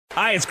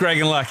Hi, it's Greg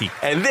and Lucky.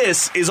 And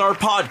this is our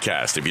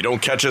podcast. If you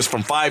don't catch us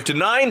from 5 to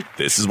 9,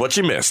 this is what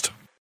you missed.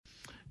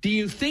 Do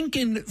you think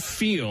and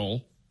feel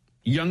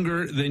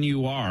younger than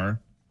you are?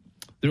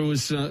 There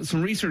was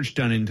some research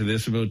done into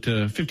this. About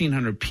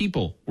 1,500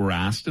 people were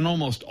asked, and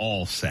almost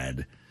all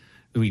said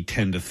that we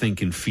tend to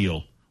think and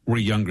feel we're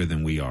younger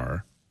than we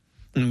are.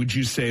 And would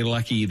you say,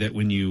 Lucky, that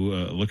when you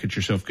look at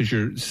yourself, because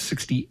you're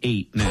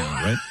 68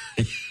 now,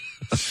 right?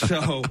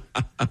 So,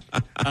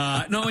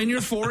 no, in your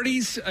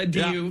 40s,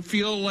 do you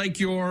feel like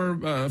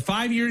you're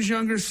 5 years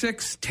younger,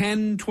 6,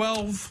 10,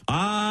 12? Boy,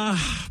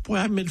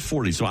 I'm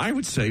mid-40s, so I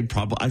would say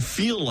probably, I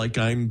feel like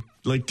I'm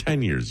like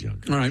 10 years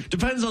younger. All right.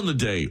 Depends on the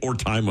day or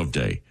time of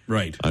day.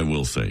 Right. I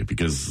will say,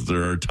 because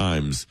there are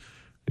times,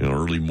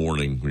 early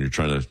morning when you're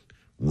trying to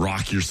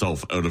rock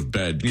yourself out of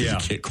bed because you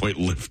can't quite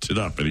lift it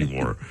up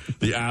anymore.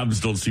 The abs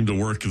don't seem to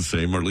work the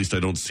same, or at least I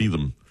don't see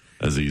them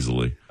as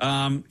easily.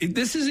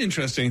 This is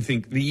interesting. I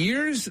think the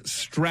years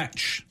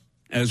stretch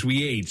as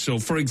we age. So,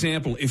 for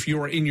example, if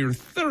you're in your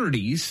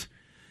 30s,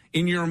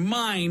 in your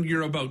mind,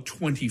 you're about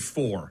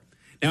 24.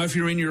 Now, if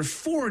you're in your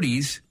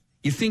 40s,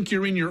 you think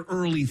you're in your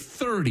early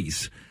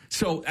 30s.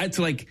 So that's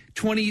like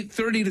 30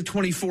 to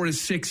 24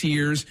 is 6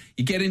 years.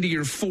 You get into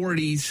your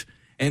 40s,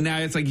 and now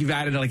it's like you've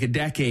added like a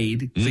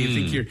decade. So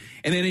you think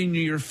and then in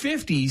your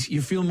 50s,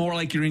 you feel more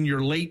like you're in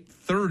your late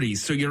 30s.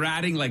 So you're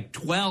adding like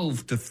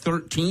 12 to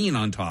 13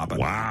 on top of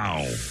it.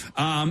 Wow.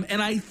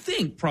 And I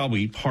think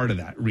probably part of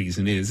that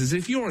reason is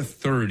if you're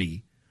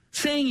 30,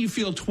 saying you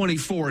feel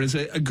 24 is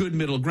a good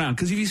middle ground.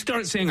 Because if you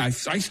start saying, I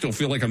still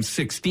feel like I'm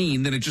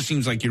 16, then it just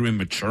seems like you're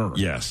immature.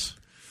 Yes.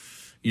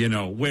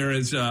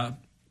 Whereas, I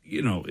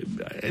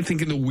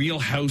think in the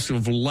wheelhouse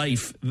of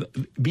life,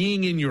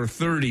 being in your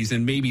 30s,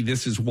 and maybe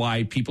this is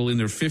why people in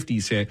their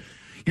 50s say,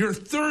 your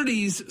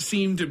 30s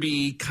seem to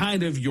be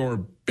kind of your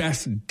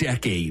best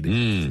decade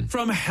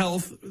from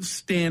health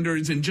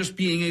standards and just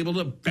being able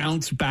to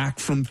bounce back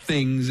from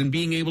things and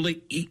being able to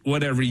eat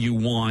whatever you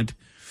want.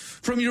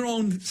 From your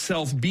own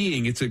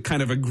self-being, it's a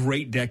kind of a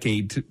great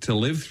decade to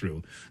live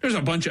through. There's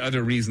a bunch of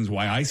other reasons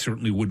why I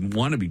certainly wouldn't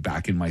want to be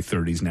back in my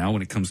 30s now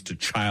when it comes to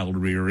child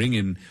rearing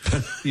and,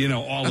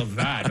 all of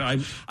that.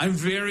 I'm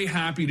very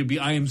happy to be,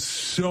 I am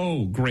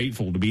so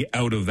grateful to be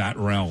out of that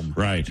realm.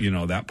 Right.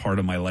 That part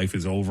of my life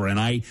is over, and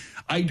I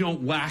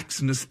don't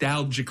wax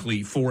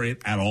nostalgically for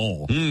it at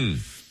all.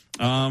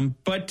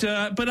 But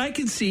I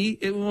can see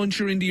it once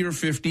you're into your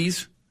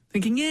 50s,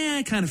 thinking,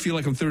 I kind of feel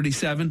like I'm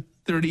 37.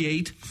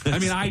 38. I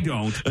mean, I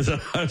don't.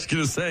 I was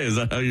going to say, is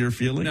that how you're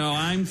feeling? No,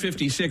 I'm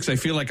 56. I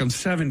feel like I'm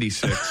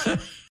 76.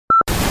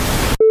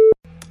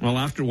 Well,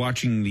 after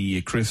watching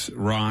the Chris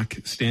Rock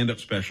stand-up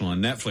special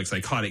on Netflix,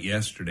 I caught it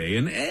yesterday.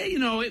 And,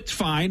 it's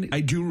fine. I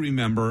do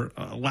remember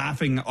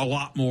laughing a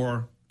lot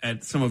more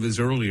at some of his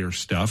earlier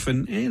stuff.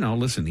 And,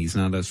 listen, he's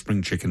not a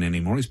spring chicken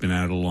anymore. He's been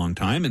at it a long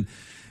time. And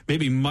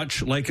maybe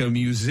much like a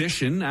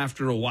musician,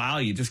 after a while,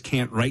 you just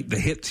can't write the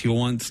hits you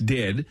once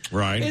did.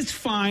 Right. It's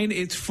fine.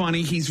 It's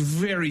funny. He's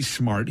very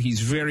smart. He's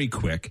very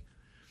quick.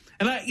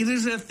 And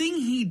there's a thing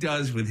he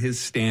does with his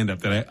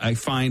stand-up that I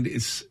find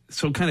is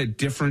so kind of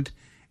different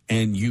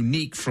and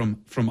unique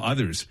from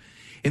others,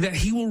 in that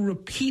he will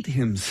repeat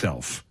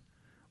himself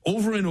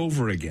over and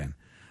over again.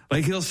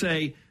 Like he'll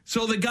say,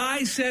 so the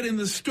guy said in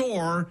the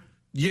store,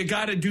 you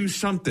got to do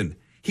something.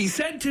 He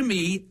said to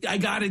me, I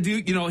got to do,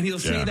 and he'll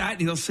say that,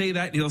 and he'll say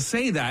that, and he'll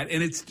say that.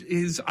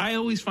 And I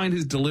always find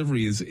his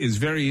delivery is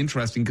very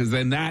interesting, because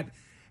then that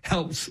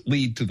helps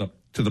lead to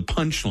the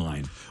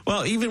punchline.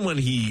 Well, even when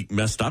he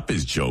messed up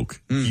his joke,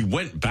 he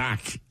went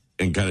back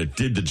and kind of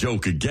did the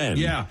joke again.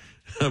 Yeah.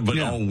 But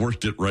all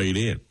worked it right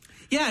in.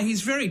 Yeah,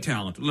 he's very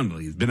talented.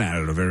 He's been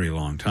at it a very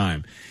long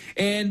time.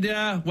 And,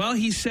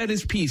 he said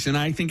his piece. And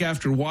I think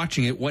after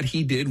watching it, what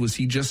he did was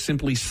he just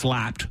simply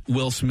slapped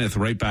Will Smith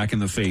right back in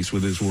the face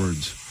with his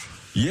words.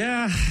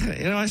 Yeah.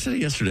 I said it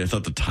yesterday. I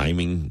thought the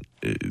timing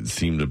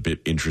seemed a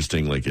bit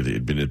interesting. Like it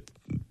had been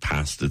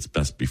past its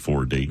best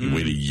before date. You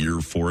wait a year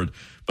for it.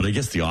 But I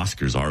guess the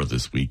Oscars are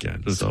this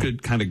weekend. It's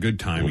good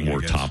timing.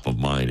 More top of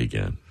mind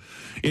again.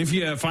 If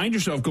you find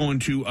yourself going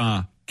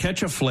to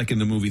catch a flick in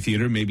the movie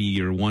theater, maybe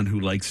you're one who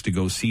likes to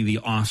go see the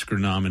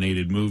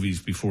Oscar-nominated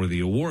movies before the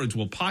awards,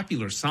 well,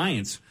 Popular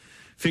Science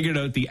figured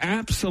out the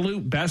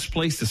absolute best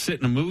place to sit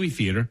in a movie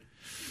theater.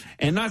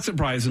 And not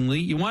surprisingly,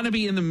 you want to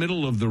be in the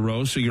middle of the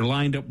row, so you're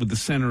lined up with the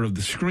center of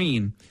the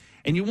screen.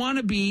 And you want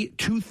to be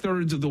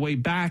 2/3 of the way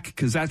back,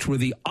 because that's where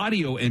the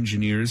audio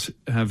engineers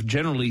have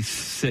generally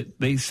sit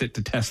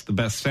to test the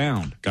best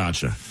sound.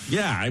 Gotcha.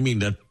 Yeah, I mean,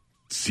 that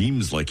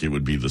seems like it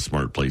would be the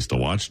smart place to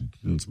watch.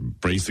 It's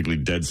basically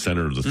dead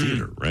center of the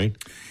theater, right?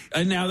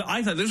 And now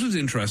I thought this was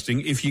interesting.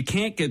 If you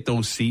can't get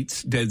those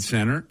seats dead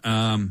center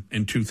and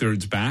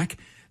 2/3 back,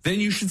 then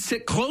you should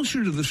sit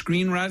closer to the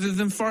screen rather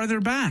than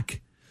farther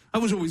back. I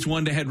was always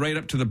one to head right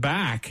up to the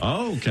back.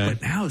 Oh, okay.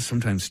 But now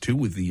sometimes too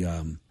with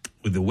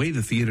the way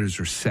the theaters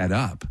are set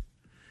up,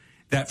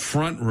 that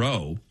front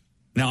row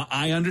Now,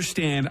 I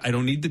understand. I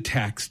don't need the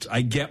text.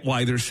 I get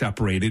why they're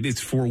separated.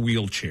 It's for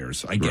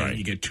wheelchairs. I get it.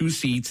 You get 2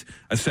 seats,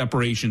 a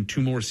separation, 2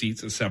 more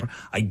seats, a separate.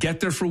 I get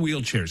they're for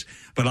wheelchairs.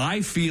 But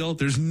I feel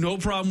there's no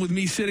problem with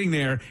me sitting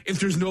there if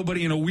there's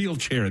nobody in a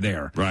wheelchair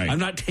there. Right. I'm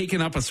not taking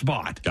up a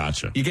spot.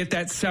 Gotcha. You get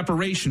that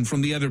separation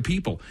from the other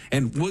people.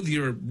 And with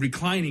your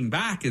reclining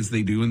back, as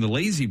they do in the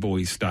Lazy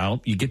Boy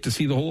style, you get to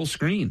see the whole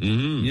screen.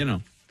 You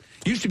know.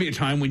 Used to be a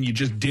time when you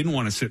just didn't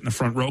want to sit in the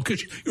front row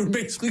because you were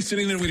basically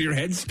sitting there with your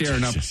head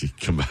staring up. You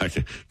come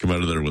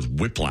out of there with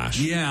whiplash.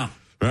 Yeah.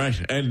 Right.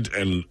 And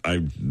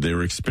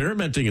they're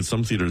experimenting in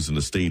some theaters in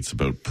the States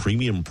about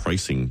premium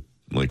pricing,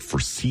 like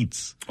for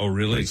seats. Oh,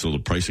 really? Right? So the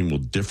pricing will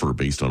differ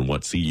based on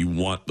what seat you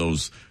want.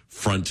 Those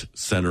front,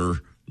 center,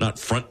 not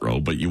front row,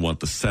 but you want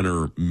the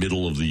center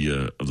middle of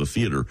the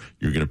theater.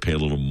 You're going to pay a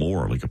little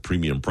more, like a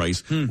premium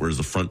price, whereas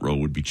the front row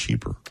would be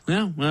cheaper.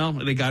 Yeah, well,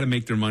 they got to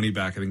make their money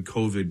back. I think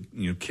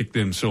COVID, kicked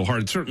them so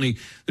hard. Certainly,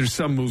 there's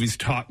some movies,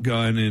 Top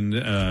Gun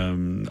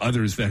and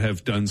others that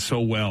have done so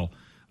well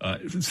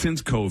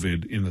since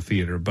COVID in the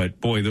theater.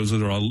 But boy, those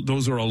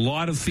are a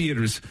lot of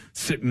theaters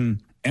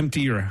sitting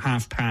empty or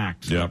half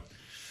packed. Yeah.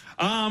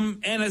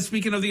 And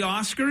speaking of the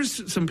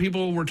Oscars, some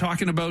people were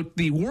talking about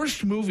the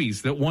worst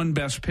movies that won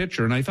Best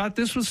Picture, and I thought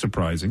this was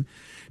surprising.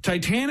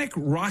 Titanic,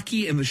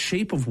 Rocky, and The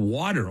Shape of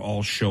Water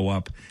all show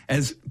up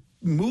as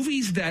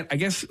movies that I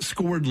guess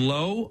scored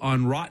low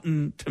on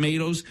Rotten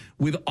Tomatoes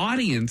with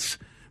audience,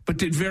 but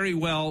did very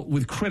well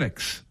with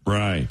critics.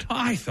 Right.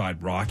 I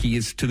thought Rocky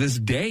is to this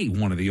day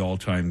one of the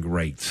all-time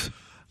greats.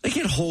 I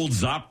think it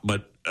holds up,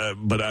 but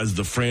as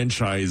the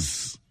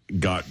franchise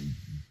got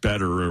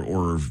better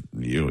or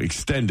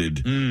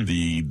extended,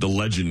 the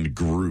legend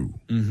grew.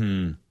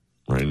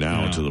 Right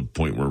now to the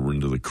point where we're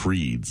into the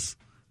creeds.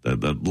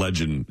 That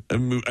legend,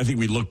 I think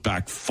we look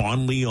back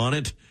fondly on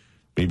it.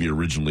 Maybe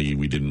originally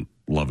we didn't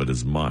love it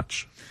as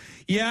much.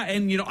 Yeah,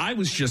 and I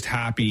was just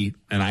happy,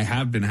 and I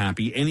have been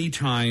happy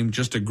anytime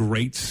just a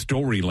great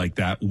story like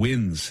that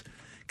wins.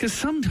 Because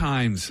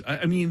sometimes,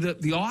 I mean, the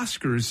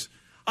Oscars,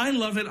 I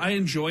love it. I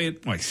enjoy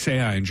it. Well, I say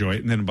I enjoy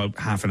it, and then about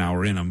half an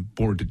hour in, I'm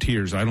bored to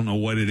tears. I don't know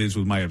what it is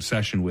with my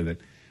obsession with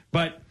it.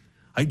 But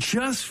I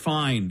just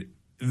find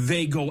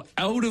they go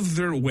out of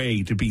their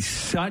way to be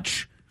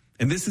such,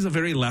 and this is a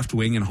very left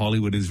wing, and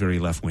Hollywood is very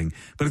left wing,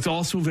 but it's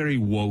also very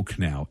woke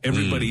now.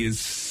 Everybody is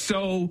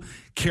so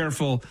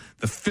careful.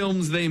 The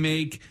films they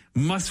make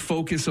must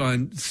focus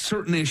on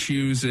certain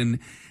issues, and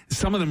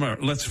some of them are,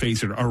 let's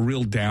face it, are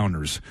real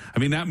downers. I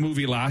mean, that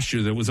movie last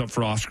year that was up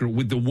for Oscar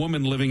with the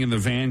woman living in the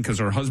van because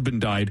her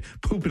husband died,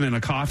 pooping in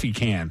a coffee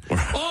can.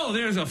 Oh,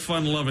 there's a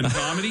fun-loving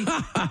comedy.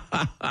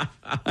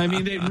 I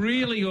mean, they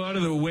really go out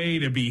of the way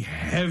to be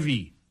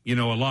heavy. A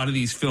lot of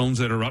these films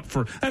that are up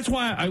for... That's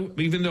why,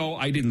 even though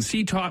I didn't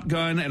see Top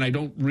Gun, and I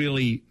don't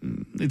really...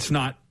 It's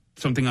not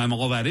something I'm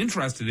all that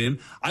interested in,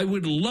 I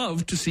would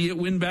love to see it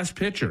win Best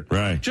Picture.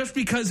 Right. Just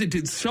because it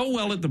did so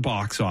well at the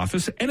box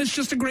office, and it's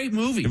just a great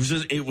movie. I was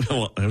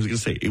going to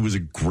say, it was a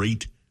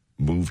great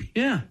movie.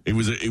 Yeah. It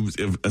was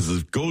as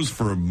it goes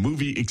for a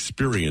movie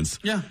experience.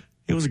 Yeah.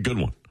 It was a good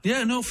one.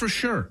 Yeah, no, for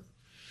sure.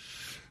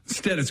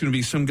 Instead, it's going to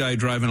be some guy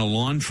driving a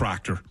lawn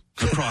tractor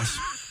across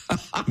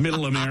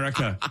middle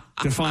America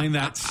to find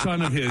that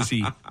son of his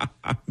he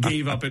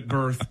gave up at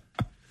birth.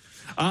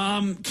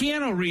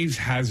 Keanu Reeves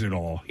has it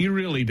all. He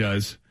really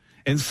does.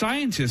 And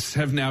scientists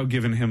have now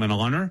given him an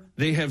honor.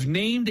 They have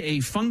named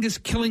a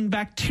fungus-killing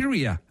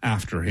bacteria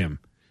after him.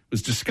 It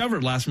was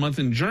discovered last month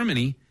in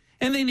Germany,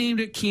 and they named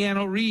it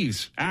Keanu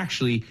Reeves.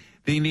 Actually,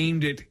 they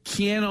named it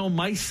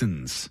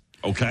Keanomycins.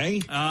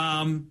 Okay.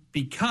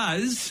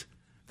 Because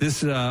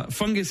this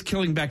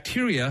fungus-killing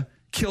bacteria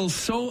kills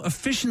so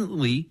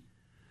efficiently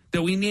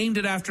that we named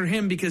it after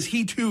him because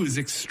he, too, is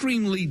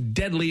extremely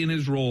deadly in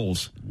his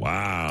roles.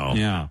 Wow.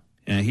 Yeah.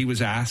 And he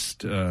was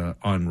asked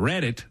on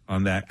Reddit,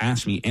 on that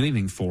Ask Me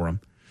Anything forum,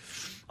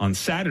 on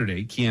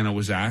Saturday, Keanu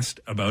was asked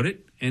about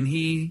it, and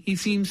he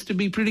seems to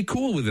be pretty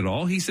cool with it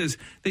all. He says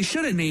they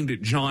should have named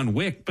it John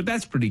Wick, but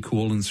that's pretty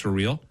cool and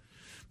surreal.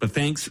 But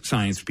thanks,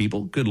 science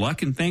people. Good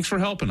luck, and thanks for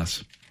helping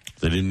us.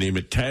 They didn't name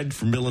it Ted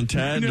from Bill and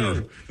Ted?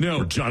 No.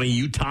 Or Johnny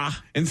Utah?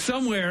 And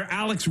somewhere,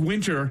 Alex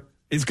Winter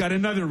has got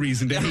another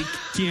reason to hate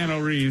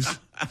Keanu Reeves.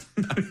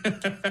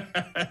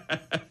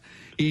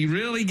 He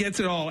really gets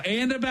it all.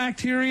 And a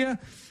bacteria.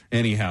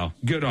 Anyhow,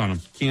 good on him.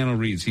 Keanu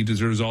Reeves, he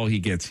deserves all he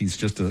gets. He's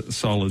just a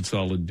solid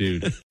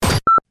dude.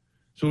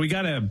 So we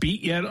got a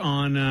beat yet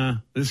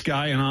on this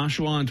guy in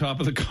Oshawa on top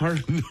of the car,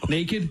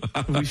 naked?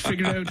 Have we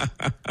figured out?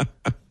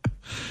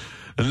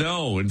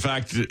 No. In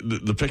fact,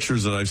 the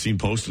pictures that I've seen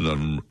posted of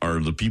him are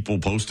the people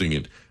posting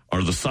it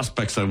are the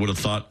suspects I would have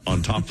thought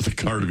on top of the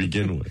car to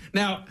begin with.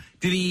 Now,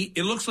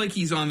 it looks like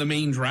he's on the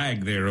main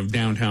drag there of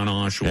downtown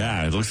Oshawa.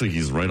 Yeah, it looks like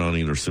he's right on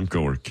either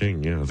Simcoe or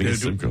King. Yeah, I think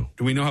it's Simcoe.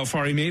 Do we know how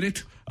far he made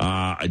it?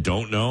 I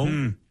don't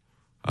know.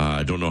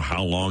 I don't know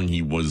how long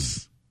he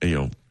was,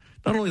 not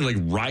only like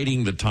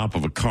riding the top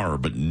of a car,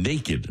 but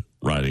naked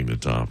riding the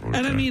top of a car.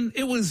 And I mean,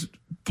 it was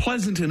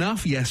pleasant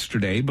enough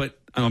yesterday, but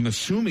I'm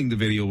assuming the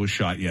video was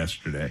shot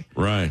yesterday.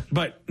 Right.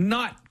 But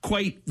not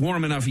quite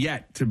warm enough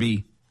yet to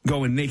be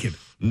Going naked.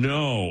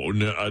 No,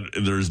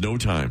 there's no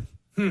time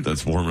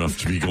that's warm enough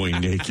to be going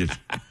naked.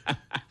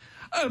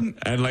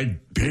 And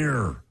like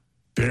bare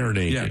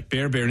naked. Yeah,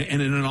 bare,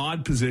 and in an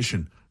odd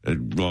position.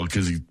 Well,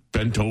 because he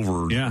bent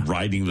over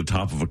riding the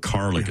top of a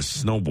car like a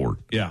snowboard.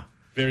 Yeah,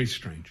 very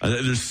strange.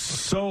 There's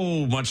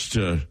so much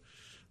to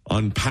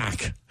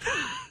unpack.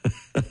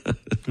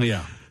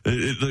 Yeah.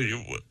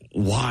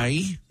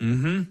 Why?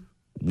 Mm-hmm.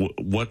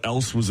 What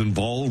else was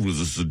involved? Was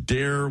this a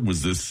dare?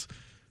 Was this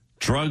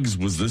drugs?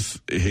 Was this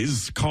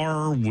his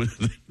car?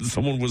 Did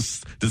someone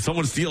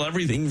steal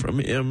everything from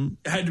him?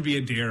 It had to be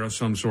a dare of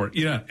some sort.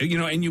 Yeah.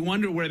 And you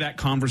wonder where that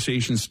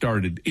conversation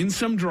started. In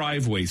some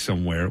driveway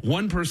somewhere,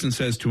 one person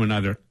says to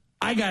another,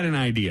 I got an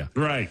idea.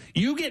 Right.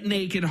 You get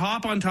naked,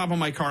 hop on top of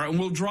my car, and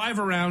we'll drive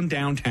around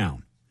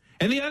downtown.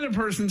 And the other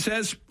person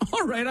says,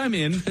 all right, I'm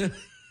in.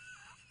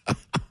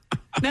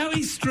 Now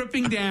he's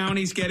stripping down.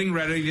 He's getting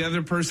ready. The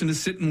other person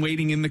is sitting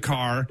waiting in the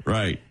car.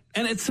 Right.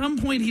 And at some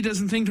point, he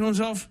doesn't think to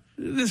himself,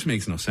 this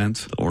makes no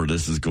sense. Or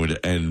this is going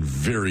to end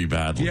very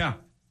badly. Yeah.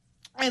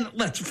 And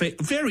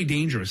very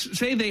dangerous.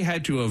 Say they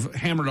had to have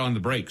hammered on the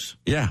brakes.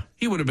 Yeah.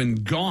 He would have been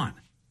gone.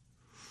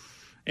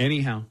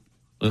 Anyhow,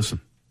 listen,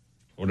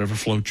 whatever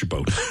floats your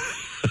boat.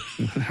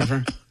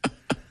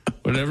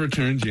 Whatever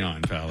turns you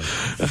on, pal.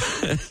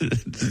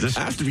 This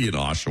has to be in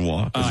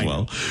Oshawa as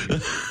well.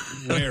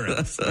 Where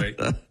else, right?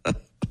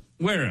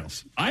 Where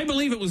else? I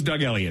believe it was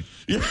Doug Elliott.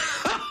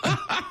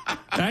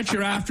 That's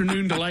your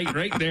afternoon delight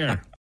right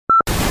there.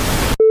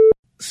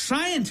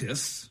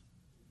 Scientists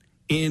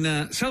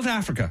in South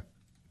Africa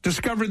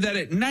discovered that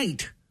at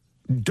night,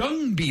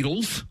 dung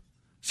beetles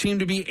seem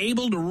to be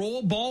able to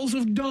roll balls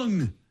of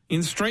dung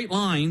in straight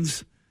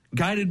lines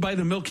guided by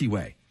the Milky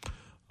Way.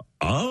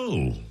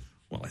 Oh.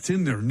 Well, it's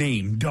in their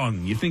name,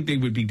 dung. You think they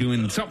would be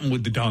doing something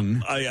with the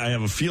dung. I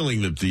have a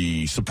feeling that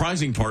the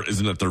surprising part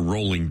isn't that they're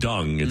rolling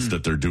dung. It's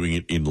that they're doing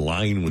it in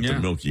line with the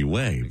Milky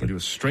Way. But do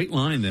a straight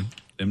line,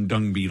 them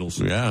dung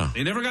beetles. Yeah.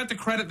 They never got the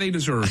credit they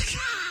deserved.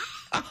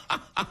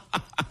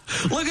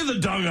 Look at the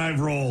dung I've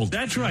rolled.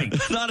 That's right.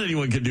 Not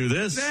anyone can do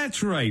this.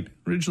 That's right.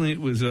 Originally,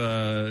 it was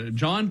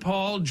John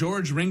Paul,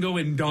 George, Ringo,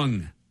 and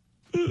Dung.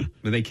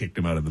 But they kicked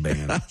him out of the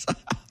band.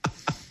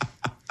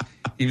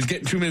 He was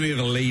getting too many of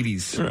the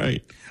ladies.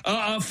 Right.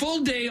 A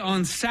full day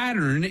on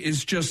Saturn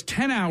is just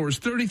 10 hours,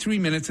 33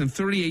 minutes, and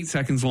 38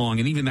 seconds long.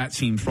 And even that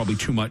seems probably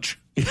too much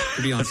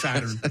to be on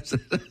Saturn.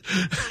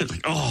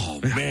 Like, oh,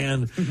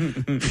 man.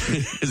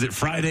 Is it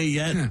Friday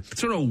yet? Yeah.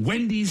 Sort of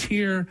Wendy's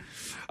here.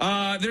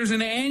 There's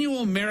an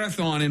annual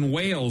marathon in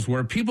Wales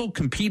where people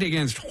compete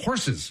against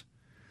horses.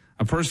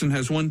 A person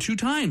has won 2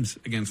 times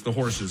against the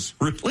horses.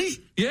 Really?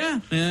 Yeah.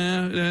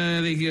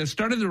 They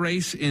started the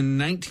race in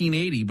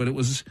 1980, but it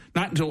was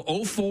not until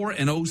 04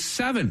 and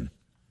 07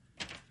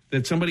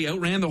 that somebody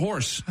outran the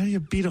horse. How do you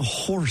beat a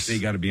horse? They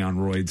got to be on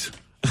roids.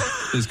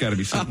 There's got to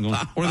be something going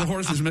on. Or the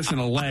horse is missing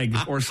a leg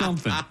or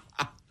something.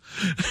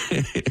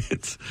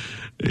 It's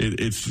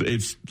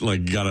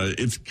like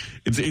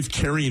it's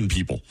carrying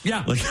people.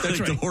 Yeah, that's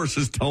right. The horse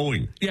is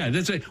towing. Yeah,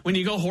 that's right. When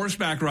you go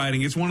horseback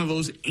riding, it's one of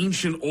those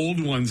ancient old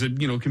ones that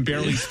can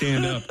barely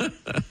stand up.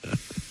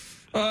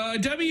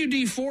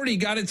 WD-40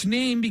 got its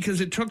name because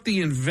it took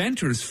the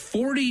inventors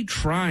 40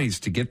 tries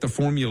to get the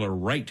formula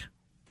right.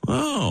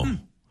 Oh,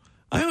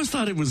 I always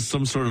thought it was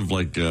some sort of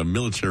like a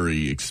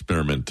military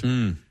experiment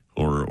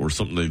or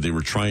something they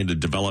were trying to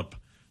develop.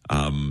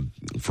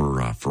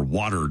 For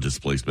water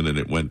displacement, and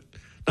it went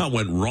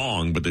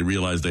wrong, but they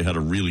realized they had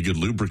a really good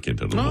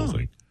lubricant in the whole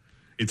thing.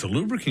 It's a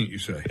lubricant, you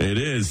say? It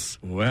is.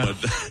 Well,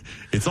 but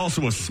it's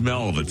also a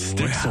smell that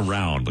sticks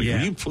around. Like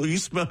when you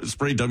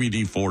spray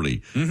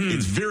WD-40,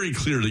 it's very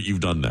clear that you've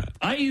done that.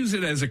 I use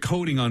it as a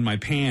coating on my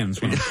pans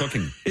when I'm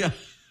cooking. Yeah.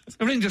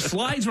 Everything just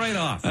slides right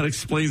off. That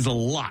explains a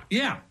lot.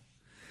 Yeah.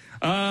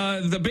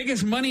 The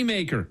biggest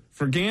moneymaker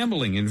for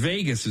gambling in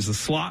Vegas is the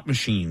slot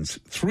machines.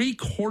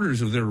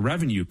 3/4 of their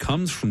revenue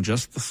comes from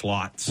just the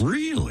slots.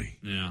 Really?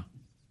 Yeah.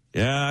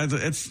 Yeah,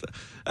 it's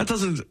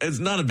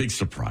not a big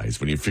surprise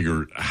when you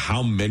figure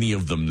how many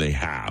of them they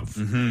have.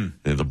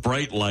 Mm-hmm. The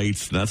bright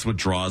lights, that's what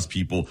draws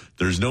people.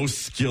 There's no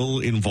skill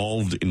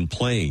involved in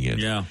playing it.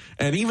 Yeah.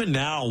 And even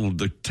now,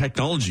 the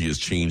technology has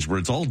changed where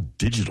it's all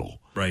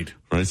digital. Right.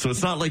 So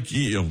it's not like,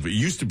 it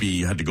used to be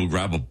you had to go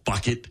grab a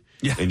bucket.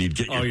 Yeah. And you'd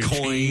get your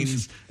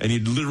coins, and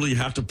you'd literally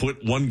have to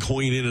put one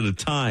coin in at a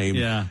time.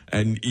 Yeah.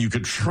 And you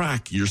could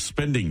track your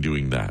spending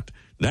doing that.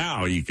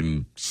 Now you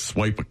can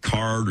swipe a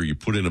card or you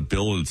put in a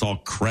bill, and it's all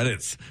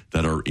credits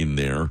that are in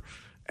there,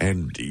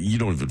 and you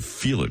don't even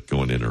feel it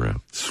going in or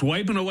out.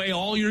 Swiping away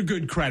all your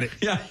good credit.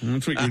 Yeah.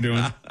 That's what you're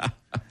doing.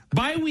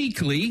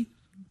 Biweekly,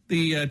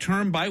 the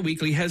term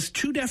biweekly has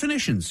 2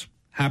 definitions: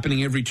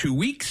 happening every 2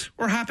 weeks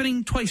or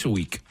happening twice a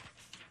week.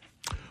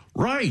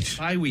 Right.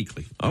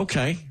 Biweekly.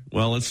 Okay.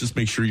 Well, let's just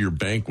make sure your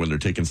bank, when they're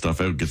taking stuff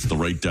out, gets the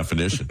right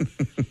definition.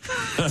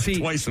 See,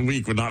 twice a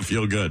week would not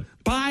feel good.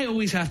 I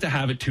always have to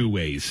have it 2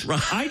 ways.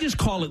 Right. I just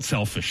call it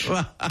selfish.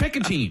 Pick a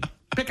team.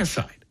 Pick a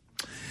side.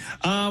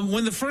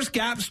 When the first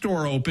Gap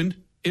store opened,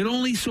 it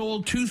only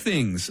sold 2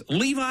 things: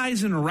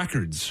 Levi's and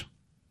records.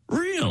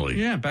 Really?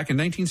 Yeah, back in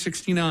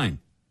 1969.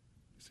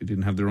 They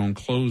didn't have their own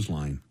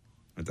clothesline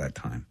at that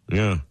time.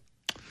 Yeah.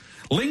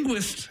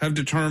 Linguists have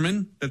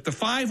determined that the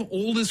 5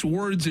 oldest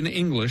words in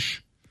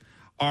English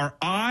are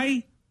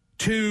I,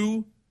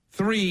 2,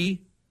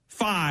 3,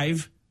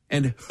 5,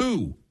 and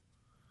who.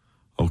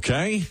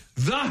 Okay.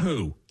 The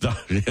Who.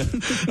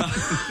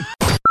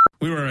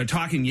 We were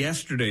talking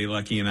yesterday,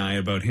 Lucky and I,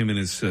 about him and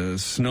his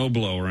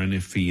snowblower and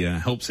if he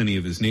helps any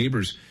of his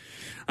neighbors.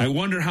 I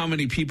wonder how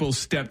many people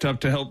stepped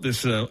up to help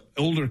this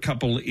older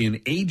couple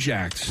in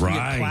Ajax.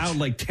 Right. They plowed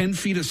like 10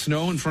 feet of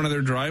snow in front of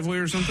their driveway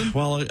or something.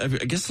 Well, I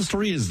guess the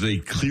story is they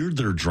cleared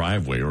their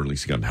driveway, or at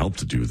least got help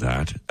to do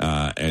that.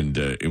 And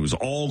it was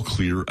all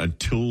clear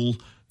until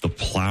the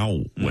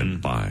plow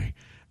went by.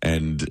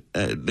 And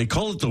they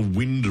call it the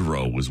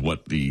windrow, is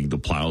what the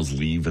plows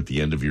leave at the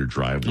end of your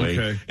driveway.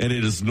 Okay. And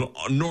it is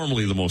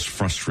normally the most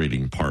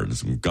frustrating part.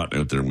 As we've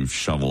gotten out there, we've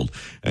shoveled,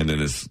 and then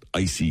this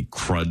icy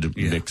crud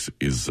mix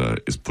is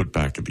put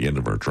back at the end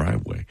of our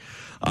driveway.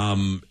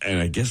 And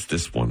I guess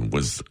this one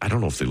was, I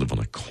don't know if they live on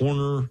a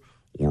corner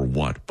or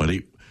what, but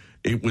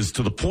it was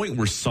to the point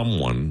where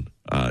someone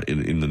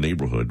in the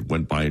neighborhood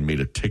went by and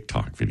made a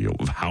TikTok video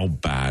of how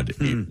bad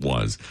it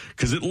was.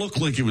 Because it looked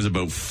like it was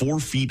about 4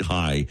 feet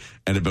high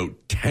and about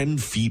 10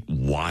 feet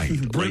wide.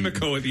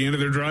 Brimico at the end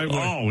of their driveway.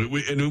 Oh,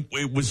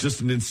 it was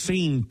just an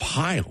insane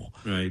pile.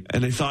 Right.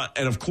 And they thought,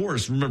 and of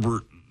course,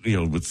 remember,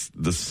 with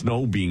the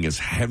snow being as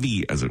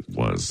heavy as it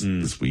was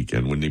this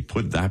weekend, when they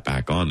put that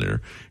back on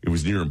there, it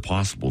was near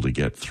impossible to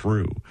get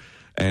through.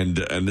 And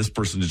this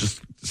person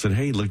just said,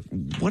 hey, look,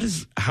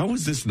 how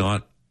is this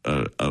not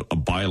a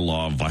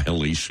bylaw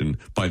violation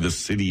by the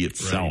city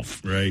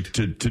itself right.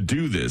 to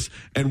do this?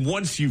 And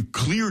once you've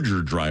cleared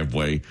your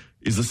driveway,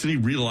 is the city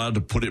really allowed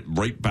to put it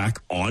right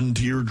back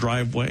onto your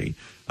driveway?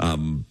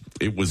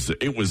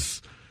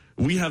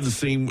 We have a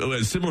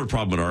similar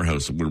problem in our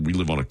house where we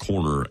live on a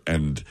corner,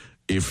 and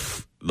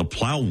if the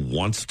plow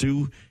wants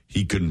to,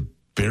 he can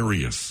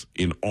bury us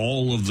in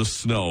all of the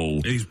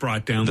snow that he's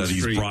brought down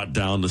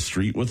the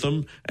street with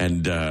them,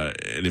 and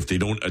if they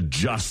don't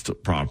adjust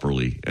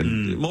properly,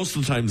 and most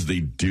of the times they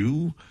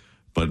do,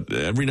 but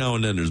every now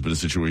and then there's been a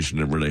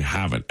situation where they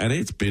haven't, and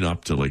it's been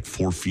up to like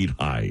 4 feet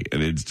high,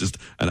 and it's just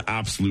an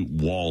absolute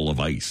wall of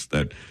ice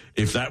that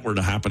if that were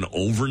to happen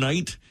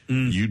overnight,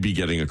 you'd be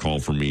getting a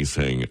call from me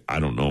saying, I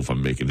don't know if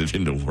I'm making it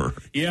into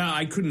work. Yeah,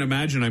 I couldn't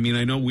imagine. I mean,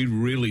 I know we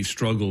really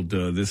struggled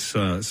this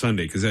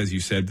Sunday because, as you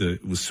said,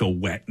 it was so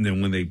wet. And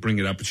then when they bring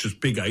it up, it's just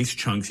big ice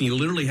chunks. And you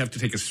literally have to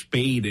take a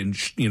spade and,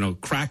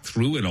 crack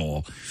through it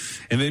all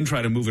and then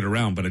try to move it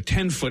around. But a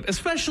 10-foot,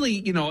 especially,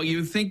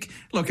 you think,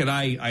 look, and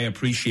I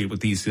appreciate what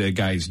these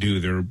guys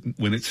do.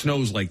 When it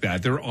snows like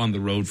that, they're on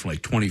the road for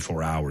like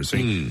 24 hours.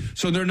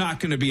 So they're not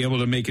going to be able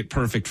to make it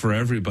perfect for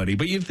everybody.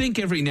 But you'd think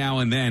every now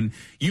and then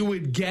you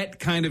would get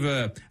kind of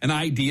an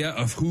idea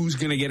of who's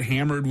going to get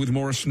hammered with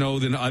more snow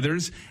than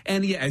others.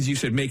 And yeah, as you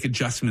said, make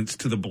adjustments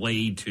to the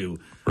blade to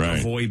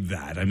avoid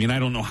that. I mean, I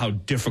don't know how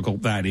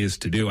difficult that is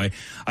to do.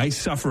 I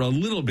suffer a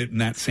little bit in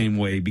that same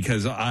way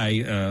because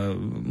I,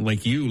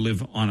 like you,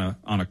 live on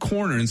a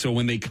corner. And so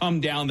when they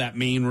come down that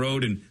main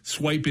road and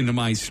swipe into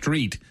my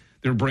street,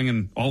 they're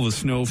bringing all the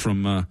snow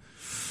from,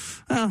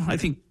 I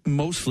think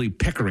mostly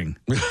Pickering.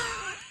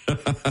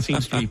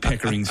 Seems to be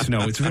Pickering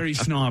snow. It's very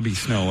snobby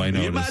snow, I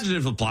know. Imagine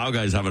if the plow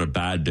guy's having a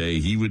bad day,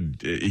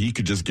 he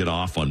could just get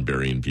off on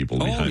burying people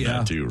behind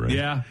that too, right?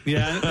 Yeah.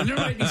 And there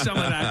might be some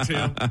of that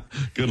too.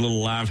 Good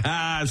little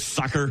laugh.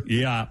 Sucker.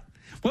 Yeah.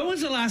 When was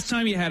the last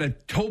time you had a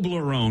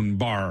Toblerone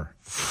bar?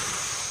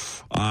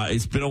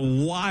 It's been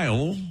a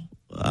while.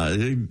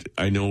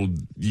 I know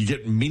you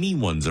get mini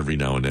ones every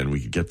now and then.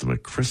 We could get them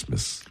at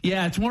Christmas.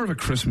 Yeah, it's more of a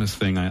Christmas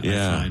thing, I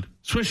find.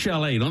 Swiss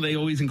Chalet, don't they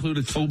always include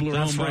a Toblerone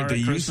bar? That's right, they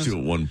used to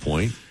at one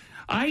point.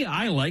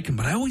 I like them,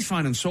 but I always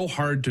find them so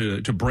hard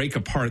to break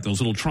apart,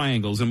 those little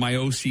triangles, and my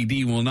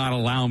OCD will not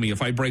allow me.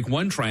 If I break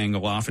one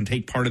triangle off and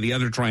take part of the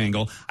other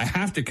triangle, I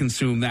have to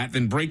consume that,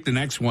 then break the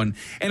next one,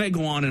 and I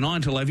go on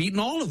until I've eaten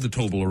all of the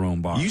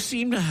Toblerone bars. You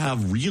seem to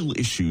have real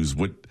issues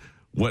with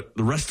what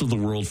the rest of the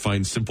world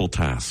finds simple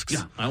tasks.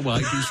 Yeah, well, I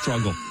do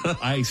struggle.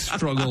 I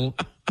struggle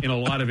in a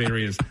lot of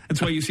areas.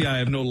 That's why you see I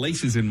have no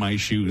laces in my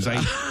shoes.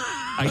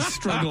 I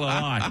struggle a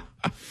lot.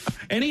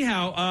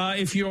 Anyhow,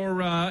 if you're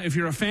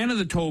a fan of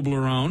the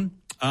Toblerone,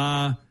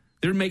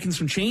 they're making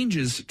some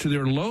changes to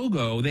their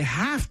logo. They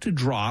have to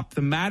drop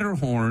the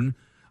Matterhorn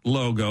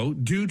logo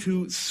due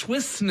to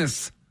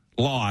Swissness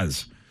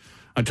laws.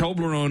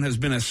 Toblerone has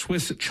been a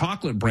Swiss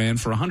chocolate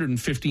brand for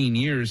 115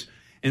 years.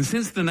 And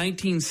since the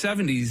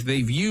 1970s,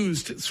 they've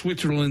used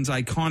Switzerland's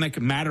iconic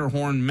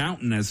Matterhorn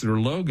mountain as their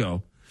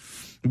logo.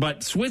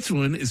 But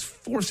Switzerland is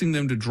forcing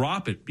them to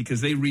drop it because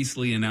they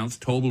recently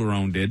announced,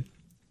 Toblerone did,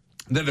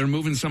 that they're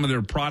moving some of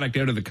their product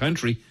out of the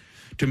country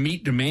to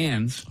meet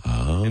demands.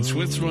 Oh. And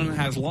Switzerland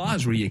has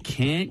laws where you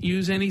can't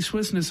use any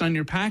Swissness on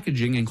your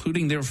packaging,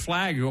 including their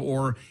flag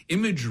or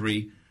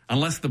imagery,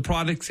 unless the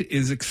product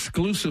is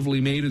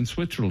exclusively made in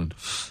Switzerland.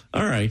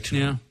 All right.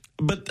 Yeah.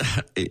 But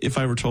if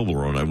I were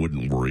Toblerone, I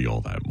wouldn't worry all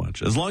that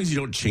much. As long as you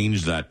don't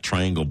change that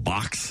triangle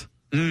box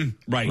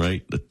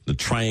Right. The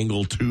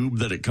triangle tube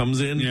that it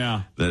comes in.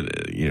 Yeah.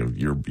 That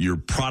your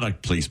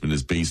product placement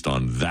is based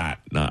on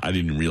that. Now, I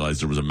didn't realize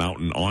there was a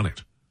mountain on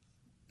it.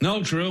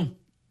 No, true.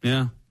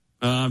 Yeah.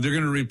 They're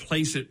going to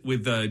replace it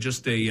with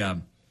just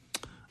a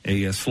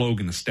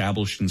slogan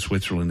established in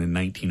Switzerland in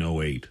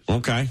 1908.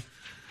 Okay.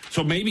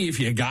 So maybe if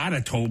you got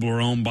a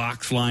Toblerone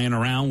box lying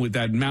around with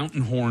that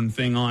mountain horn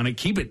thing on it,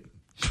 keep it.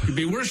 Could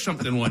be worth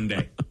something one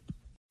day.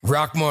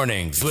 Rock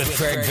Mornings with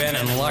Craig Venn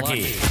and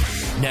Lucky.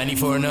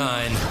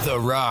 94.9 The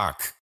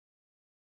Rock.